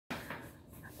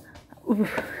Hello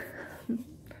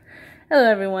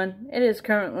everyone, it is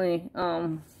currently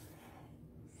 10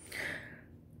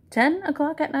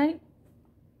 o'clock at night,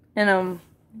 and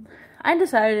I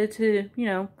decided to,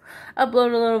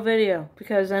 upload a little video,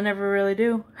 because I never really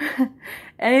do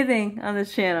anything on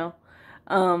this channel.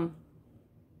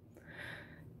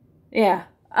 Yeah,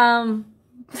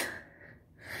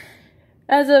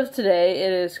 as of today,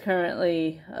 it is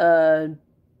currently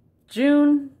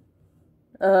June,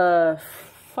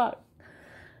 fuck.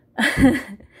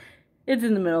 It's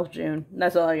in the middle of June.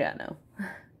 That's all I got now.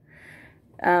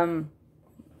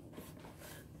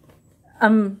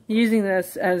 I'm using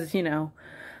this as, a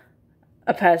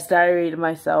past diary to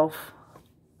myself.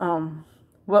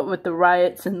 What with the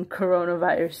riots and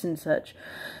coronavirus and such.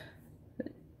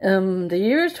 The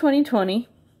year is 2020.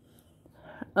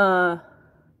 All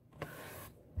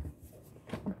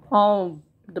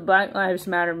the Black Lives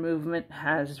Matter movement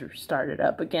has started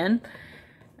up again.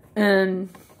 And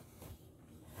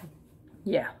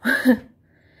yeah.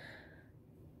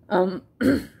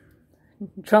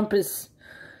 Trump is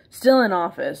still in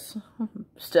office.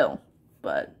 Still.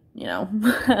 But,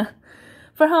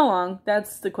 for how long?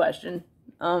 That's the question.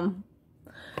 I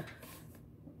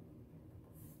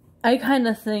kind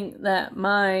of think that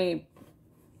I'm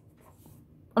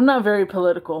not very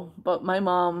political, but my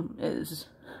mom is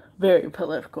very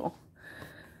political.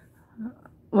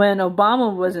 When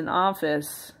Obama was in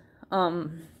office,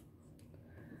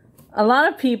 a lot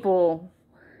of people,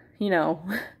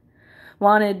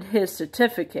 wanted his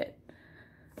certificate,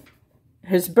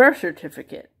 his birth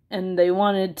certificate, and they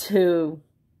wanted to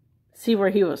see where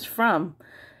he was from.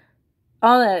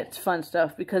 All that fun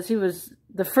stuff, because he was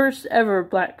the first ever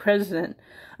black president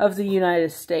of the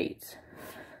United States.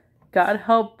 God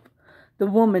help the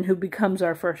woman who becomes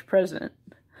our first president.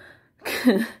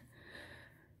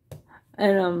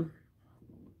 And,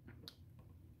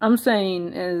 I'm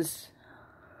saying is,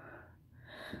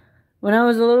 when I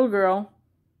was a little girl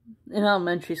in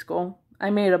elementary school, I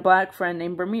made a black friend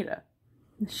named Bermuda.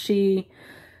 She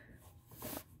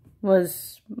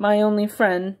was my only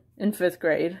friend in 5th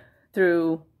grade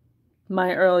through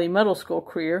my early middle school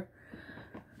career.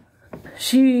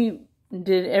 She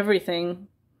did everything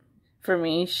for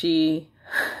me. She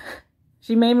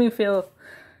made me feel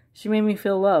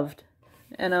loved,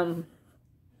 and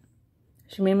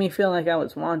she made me feel like I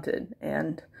was wanted.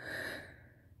 And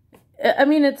I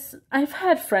mean, I've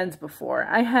had friends before.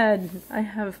 I've had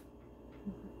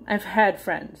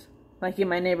friends, like in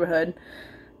my neighborhood.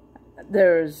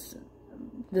 There's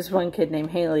this one kid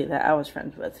named Haley that I was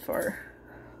friends with for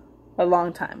a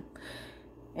long time.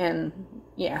 And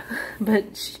yeah,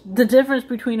 but the difference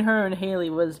between her and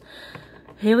Haley was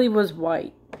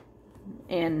white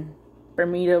and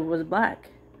Bermuda was black.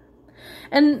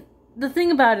 And the thing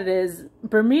about it is,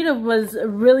 Bermuda was a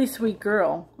really sweet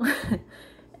girl.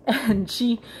 And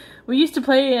we used to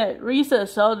play at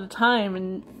recess all the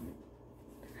time,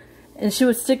 and she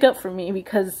would stick up for me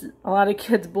because a lot of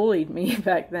kids bullied me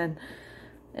back then.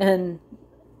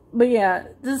 But yeah,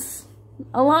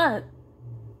 a lot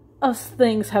of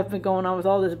things have been going on with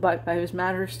all this Black Lives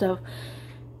Matter stuff,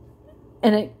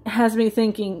 and it has me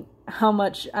thinking how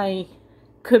much I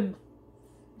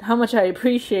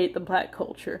appreciate the black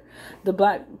culture, the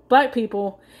black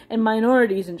people, and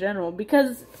minorities in general,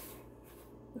 because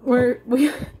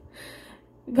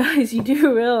guys, you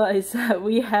do realize that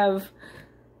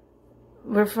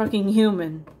we're fucking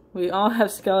human. We all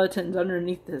have skeletons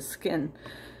underneath this skin.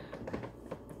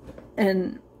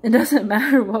 And it doesn't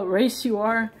matter what race you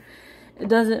are. It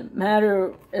doesn't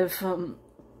matter if,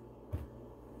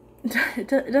 it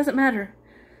doesn't matter.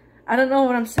 I don't know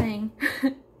what I'm saying.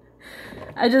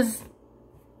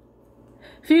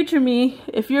 Future me,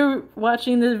 if you're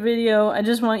watching this video, I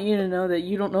just want you to know that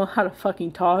you don't know how to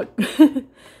fucking talk.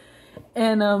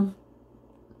 And,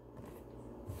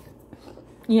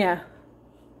 yeah.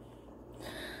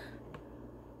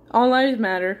 All lives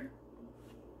matter.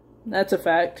 That's a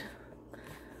fact.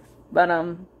 But,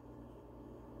 a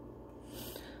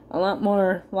lot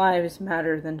more lives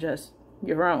matter than just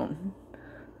your own.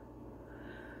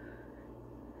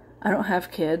 I don't have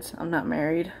kids. I'm not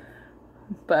married.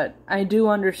 But I do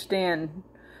understand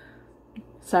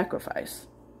sacrifice.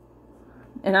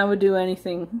 And I would do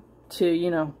anything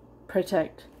to,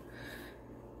 protect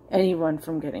anyone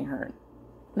from getting hurt.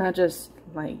 Not just,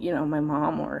 like, my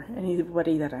mom or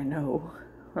anybody that I know.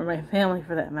 Or my family,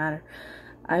 for that matter.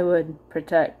 I would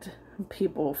protect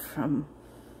people from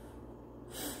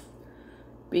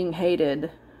being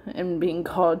hated and being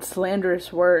called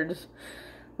slanderous words.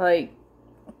 Like,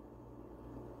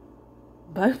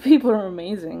 black people are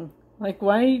amazing. Like,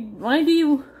 why do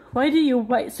you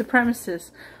white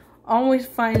supremacists always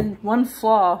find one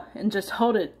flaw and just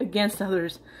hold it against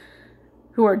others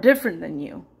who are different than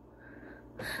you?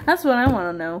 That's what I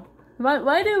want to know.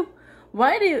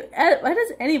 Why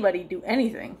does anybody do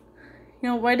anything? You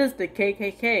know, why does the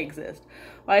KKK exist?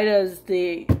 Why does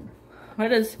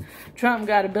Trump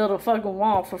gotta build a fucking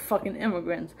wall for fucking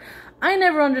immigrants? I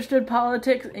never understood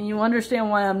politics, and you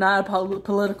understand why I'm not a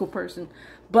political person.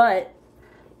 But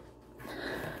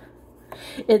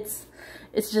it's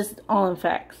just all in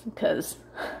facts, because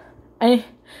like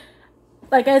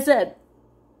I said,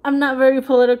 I'm not very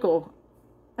political.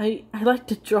 I like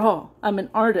to draw. I'm an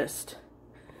artist.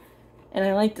 And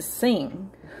I like to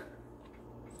sing.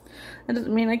 That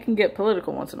doesn't mean I can get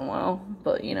political once in a while,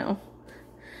 but you know.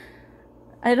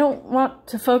 I don't want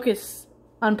to focus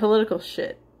on political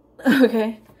shit.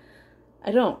 Okay?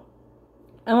 I don't.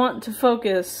 I want to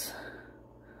focus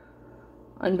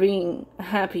on being a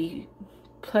happy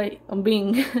on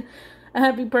being a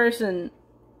happy person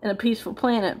in a peaceful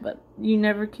planet, but you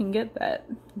never can get that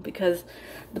because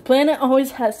the planet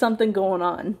always has something going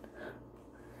on.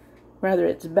 Whether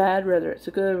it's bad, whether it's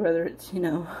good, whether it's, you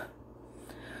know.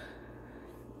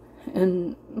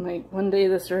 And like one day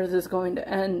this earth is going to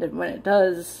end, and when it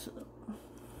does,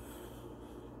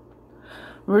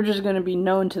 we're just going to be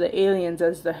known to the aliens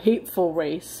as the hateful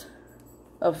race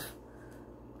of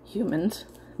humans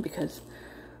because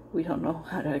we don't know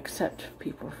how to accept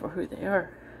people for who they are.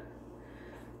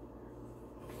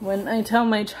 When I tell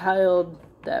my child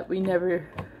that we never,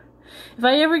 if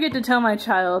I ever get to tell my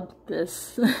child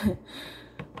this,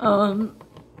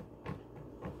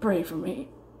 pray for me.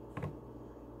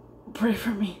 Pray for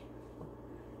me.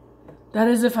 That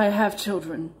is if I have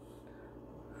children.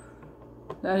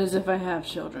 That is if I have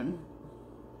children.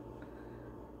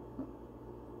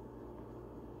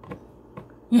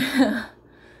 Yeah.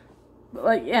 But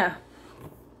like, yeah.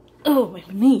 Oh, my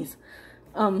knees.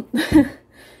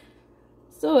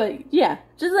 So like, yeah,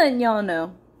 just letting y'all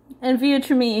know. And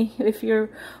future me, if you're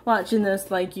watching this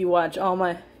like you watch all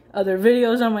my other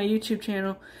videos on my YouTube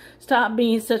channel, stop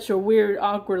being such a weird,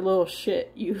 awkward little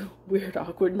shit. You weird,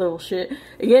 awkward little shit.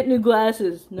 And get new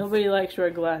glasses. Nobody likes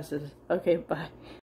red glasses. Okay, bye.